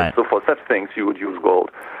 Right. So for such things, you would use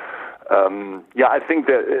gold. I think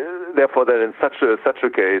that therefore that in such a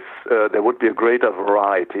case there would be a greater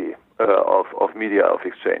variety of media of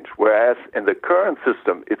exchange. Whereas in the current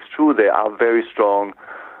system, it's true there are very strong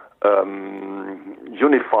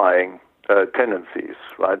unifying tendencies,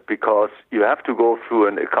 right? Because you have to go through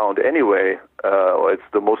an account anyway, or it's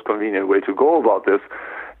the most convenient way to go about this.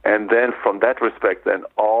 And then from that respect, then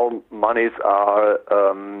all monies are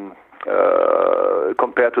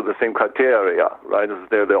compared to the same criteria, right?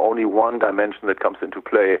 There's only one dimension that comes into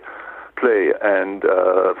play, and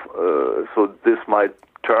so this might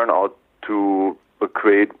turn out to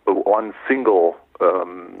create one single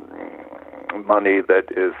money that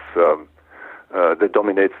is that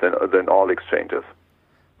dominates than all exchanges.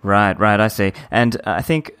 Right, I see. And I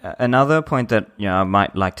think another point that I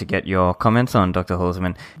might like to get your comments on, Dr.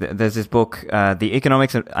 Hulsermann, there's this book, The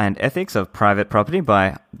Economics and Ethics of Private Property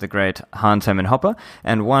by the great Hans Hermann Hoppe,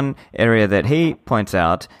 and one area that he points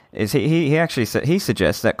out is he actually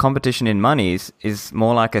suggests that competition in monies is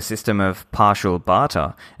more like a system of partial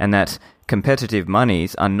barter, and that competitive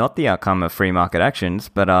monies are not the outcome of free market actions,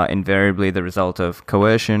 but are invariably the result of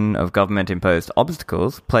coercion, of government-imposed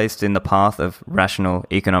obstacles placed in the path of rational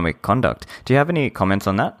economic conduct. Do you have any comments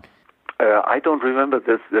on that? I don't remember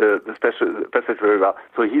this passage very well.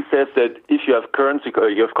 So he says that if you have currency,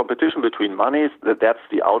 you have competition between monies, that's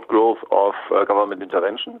the outgrowth of government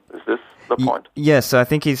intervention. Is this the point? Yes, so I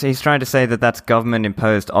think he's trying to say that that's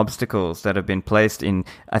government-imposed obstacles that have been placed in.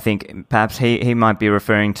 I think perhaps he might be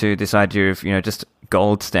referring to this idea of just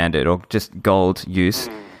gold standard or just gold use.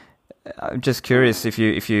 I'm just curious if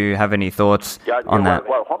you have any thoughts on that.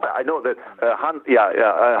 Well, Hoppe, I know that Hans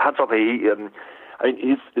Hoppe,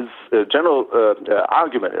 his general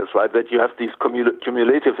argument is right that you have these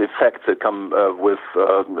cumulative effects that come with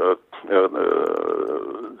the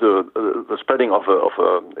spreading of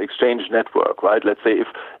a exchange network, right? Let's say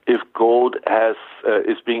if gold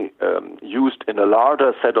is being used in a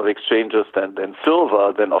larger set of exchanges than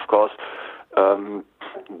silver, then of course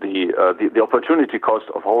the opportunity cost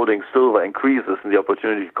of holding silver increases and the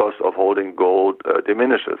opportunity cost of holding gold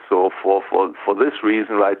diminishes. So for this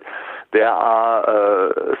reason, right, there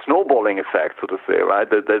are snowballing effects, so to say, right,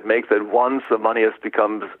 that makes that once the money has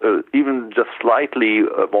become even just slightly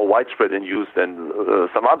more widespread in use than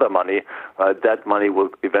some other money, that money will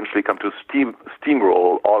eventually come to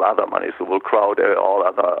steamroll all other money, so will crowd all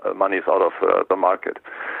other monies out of the market.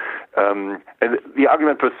 And the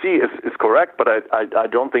argument per se is correct, but I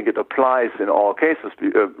don't think it applies in all cases,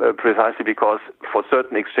 precisely because for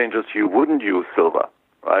certain exchanges you wouldn't use silver,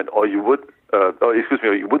 right? Or you would,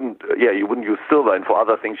 you wouldn't use silver, and for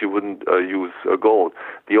other things you wouldn't use gold.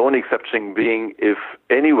 The only exception being if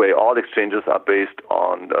anyway all exchanges are based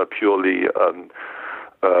on purely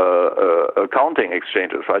accounting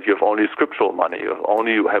exchanges, right? You have only scriptural money.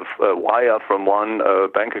 You have a wire from one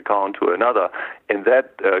bank account to another. In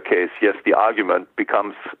that case, yes, the argument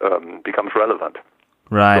becomes relevant.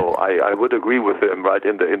 Right. So I would agree with him, right?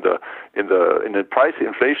 In the price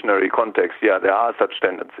inflationary context, yeah, there are such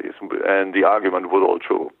tendencies, and the argument would hold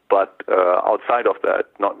true. But outside of that,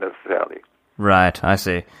 not necessarily. Right. I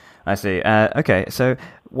see. Okay. So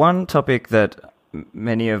one topic that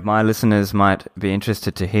many of my listeners might be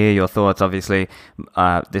interested to hear your thoughts. Obviously,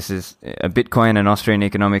 this is a Bitcoin and Austrian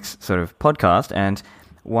economics sort of podcast, and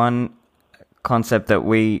one concept that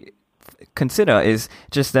we consider is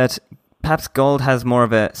just that perhaps gold has more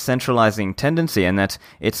of a centralizing tendency, and that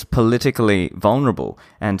it's politically vulnerable,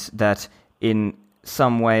 and that in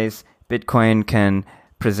some ways Bitcoin can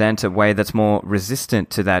present a way that's more resistant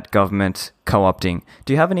to that government co-opting.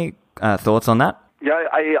 Do you have any thoughts on that? Yeah,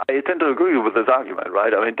 I tend to agree with this argument,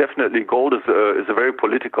 right? I mean, definitely gold is a very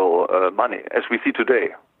political money, as we see today,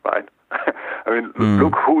 right? I mean,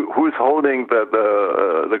 look who is holding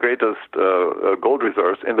the greatest gold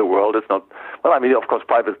reserves in the world. It's not, well, I mean, of course,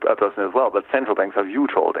 private person as well, but central banks have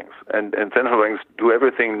huge holdings, and central banks do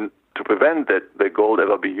everything to prevent that gold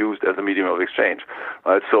ever be used as a medium of exchange.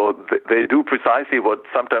 Right? So they do precisely what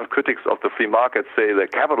sometimes critics of the free market say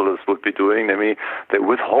that capitalists would be doing. I mean, they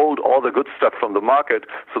withhold all the good stuff from the market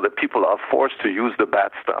so that people are forced to use the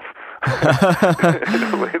bad stuff.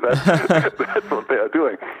 In a way, that's what they are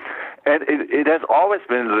doing. And it has always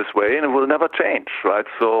been this way, and it will never change, right?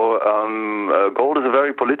 So gold is a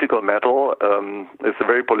very political metal. It's a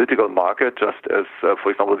very political market, just as, for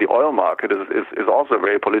example, the oil market is also a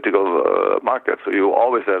very political market. So you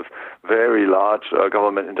always have very large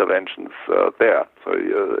government interventions there.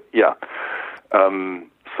 So, yeah.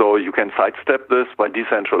 So you can sidestep this by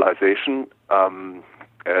decentralization.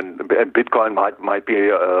 And Bitcoin might be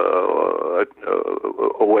a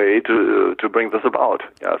way to bring this about.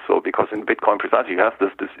 Yeah. So because in Bitcoin precisely you have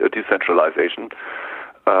this decentralization,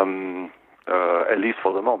 at least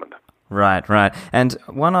for the moment. Right. And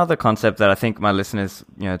one other concept that I think my listeners,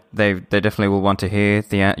 they definitely will want to hear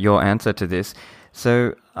your answer to this.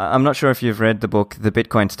 So I'm not sure if you've read the book The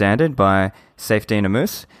Bitcoin Standard by Saifedean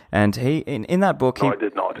Ammous, and he in that book. No, I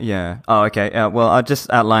did not. Yeah. Oh, okay. Well, I'll just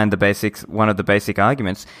outline the basics. One of the basic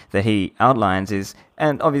arguments that he outlines is,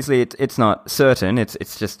 and obviously it's not certain.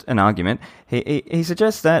 It's just an argument. He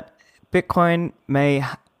suggests that Bitcoin may,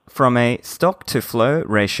 from a stock to flow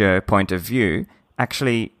ratio point of view,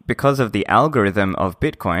 actually, because of the algorithm of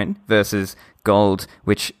Bitcoin versus gold,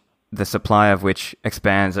 which the supply of which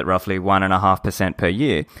expands at roughly 1.5% per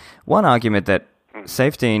year. One argument that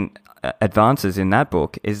Saifedean advances in that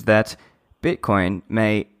book is that Bitcoin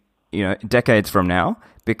may, decades from now,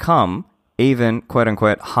 become even, quote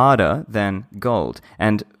unquote, harder than gold.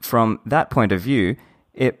 And from that point of view,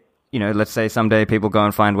 let's say someday people go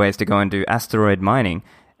and find ways to go and do asteroid mining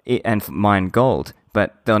and mine gold,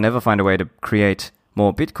 but they'll never find a way to create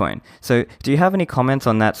more Bitcoin. So do you have any comments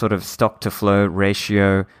on that sort of stock to flow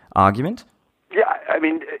ratio argument? Yeah, I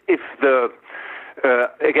mean, if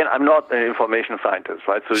again, I'm not an information scientist,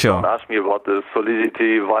 right? So sure. You don't ask me about the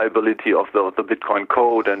solidity, viability of the Bitcoin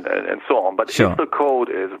code and so on. But sure. If the code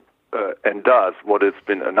is and does what has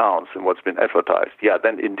been announced and what's been advertised, yeah,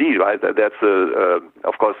 then indeed, right, that's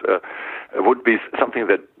of course would be something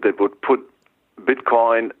that would put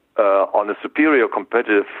Bitcoin on a superior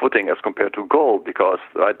competitive footing as compared to gold, because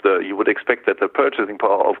you would expect that the purchasing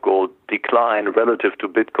power of gold decline relative to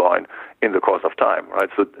Bitcoin in the course of time, right?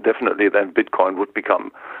 So definitely then Bitcoin would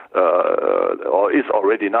become, or is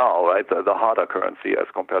already now, right, the harder currency as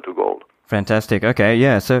compared to gold. Fantastic. Okay,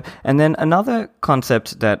 yeah. So, and then another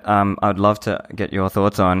concept that I'd love to get your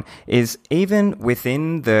thoughts on is, even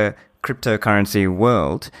within the cryptocurrency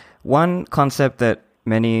world, one concept that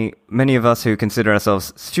many of us who consider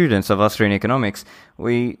ourselves students of Austrian economics,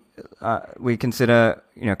 we consider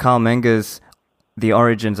Karl Menger's The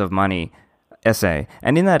Origins of Money essay.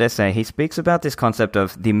 And in that essay, he speaks about this concept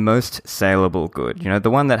of the most saleable good, the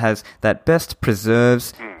one that best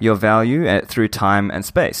preserves your value through time and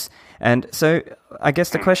space. And so I guess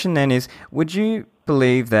the question then is, would you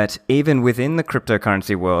believe that even within the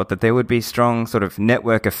cryptocurrency world that there would be strong sort of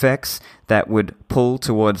network effects that would pull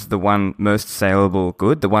towards the one most saleable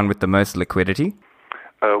good, the one with the most liquidity?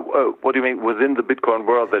 What do you mean within the Bitcoin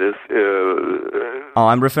world? That is,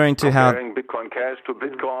 I'm referring to how Bitcoin Cash to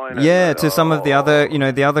Bitcoin. To some of the other,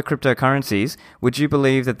 the other cryptocurrencies. Would you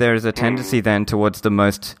believe that there is a tendency then towards the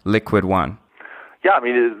most liquid one? Yeah, I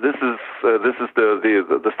mean, this is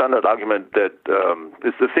the standard argument that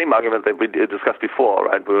is the same argument that we discussed before,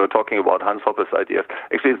 right? We were talking about Hans Hoppe's ideas.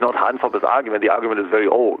 Actually, it's not Hans Hoppe's argument. The argument is very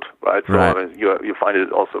old, right? So right. I mean, you find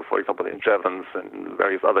it also, for example, in Jevons and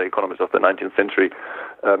various other economists of the 19th century.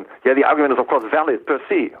 The argument is of course valid per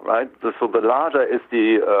se, right? So the larger is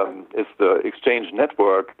the exchange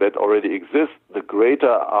network that already exists, the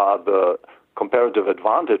greater are the comparative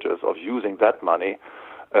advantages of using that money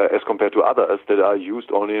as compared to others that are used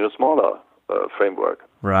only in a smaller framework.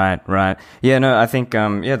 Right. Yeah, no, I think,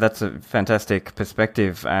 that's a fantastic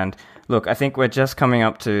perspective. And look, I think we're just coming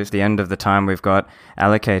up to the end of the time we've got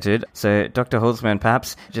allocated. So, Dr. Hülsmann,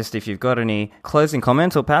 perhaps just if you've got any closing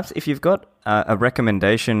comments, or perhaps if you've got a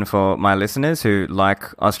recommendation for my listeners who like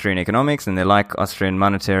Austrian economics and they like Austrian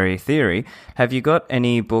monetary theory, have you got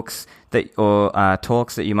any books or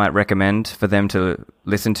talks that you might recommend for them to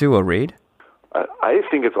listen to or read? I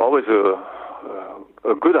think it's always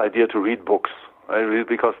a good idea to read books, right?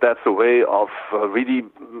 Because that's a way of really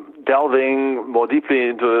delving more deeply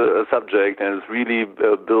into a subject, and it's really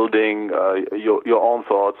building your own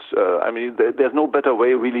thoughts. There's no better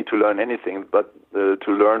way really to learn anything but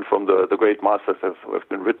to learn from the great masters who have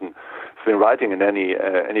been writing in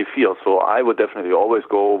any field. So I would definitely always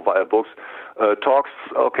go via books. Talks,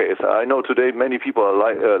 okay, so I know today many people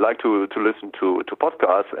like to listen to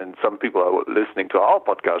podcasts, and some people are listening to our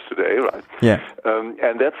podcast today, right? Yeah.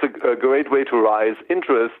 And that's a great way to raise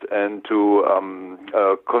interest and to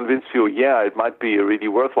convince you, it might be really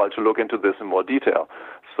worthwhile to look into this in more detail.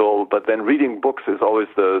 So, but then reading books is always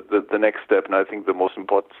the next step, and I think the most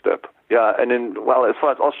important step. Yeah, and as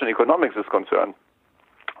far as Austrian economics is concerned,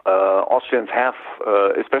 Austrians have,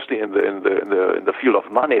 especially in the field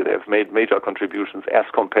of money, they've made major contributions as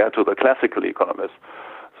compared to the classical economists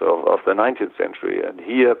of the 19th century. And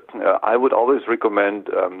here, I would always recommend,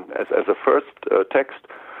 as a first text,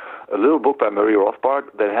 a little book by Murray Rothbard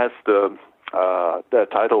that has the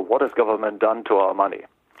title "What Has Government Done to Our Money?"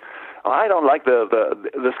 I don't like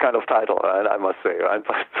this kind of title, I must say. Right?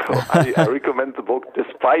 So I recommend the book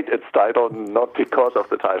despite its title, not because of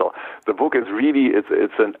the title. The book is really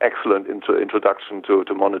it's an excellent introduction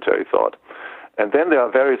to monetary thought. And then there are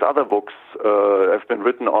various other books have been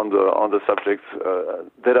written on the subjects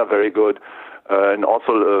that are very good. And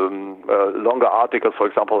also longer articles, for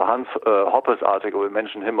example, Hans Hoppe's article, we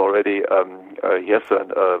mentioned him already. He has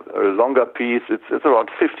a longer piece. It's around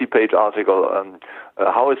 50-page article.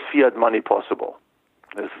 How is fiat money possible?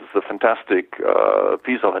 This is a fantastic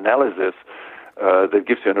piece of analysis that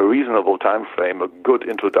gives you in a reasonable time frame a good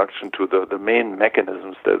introduction to the main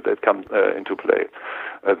mechanisms that come into play.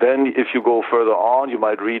 Then if you go further on, you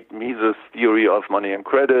might read Mises' Theory of Money and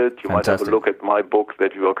Credit. You might have a look at my book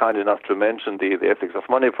that you were kind enough to mention, The Ethics of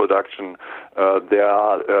Money Production. There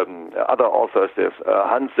are other authors. There's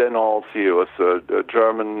Hans Sennholz. He was a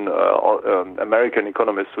German American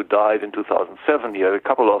economist who died in 2007. He had a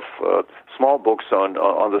couple of small books on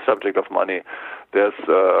the subject of money. There's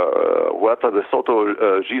Huerta de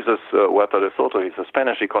Soto, Jesus Huerta de Soto. He's a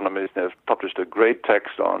Spanish economist and has published a great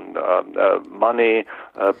text on money,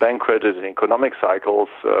 bank credit, and economic cycles,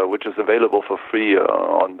 which is available for free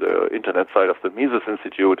on the internet site of the Mises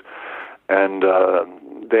Institute. And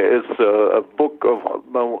there is a book of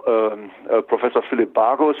Professor Philip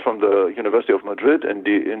Bargos from the University of Madrid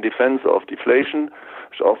in Defense of Deflation,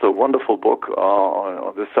 which is also a wonderful book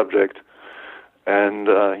on this subject. And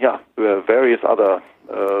various other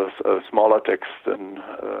smaller texts and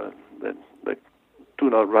that do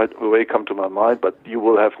not right away come to my mind, but you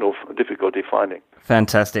will have no difficulty finding.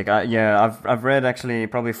 Fantastic. I've read actually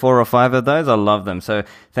probably 4 or 5 of those. I love them. So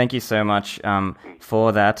thank you so much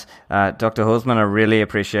for that. Dr. Hülsmann, I really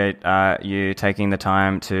appreciate you taking the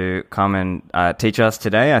time to come and teach us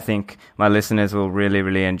today. I think my listeners will really,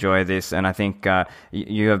 really enjoy this. And I think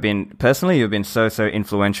you've been so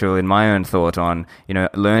influential in my own thought on,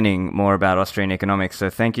 learning more about Austrian economics. So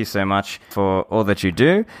thank you so much for all that you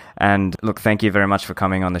do. And look, thank you very much for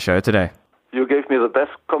coming on the show today. you gave me the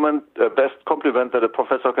best compliment that a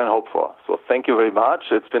professor can hope for. So thank you very much.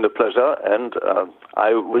 It's been a pleasure, and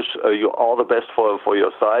I wish you all the best for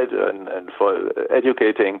your side and for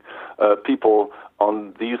educating people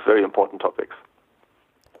on these very important topics.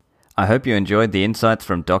 I hope you enjoyed the insights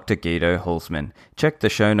from Dr. Guido Hulsmann. Check the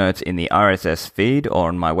show notes in the RSS feed or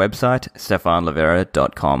on my website,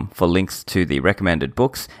 stefanlivera.com, for links to the recommended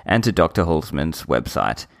books and to Dr. Hulsmann's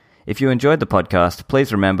website. If you enjoyed the podcast,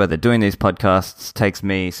 please remember that doing these podcasts takes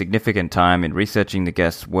me significant time in researching the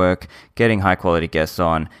guests' work, getting high-quality guests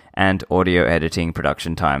on, and audio editing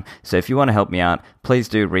production time. So if you want to help me out, please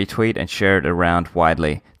do retweet and share it around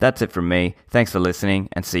widely. That's it from me. Thanks for listening,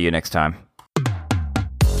 and see you next time.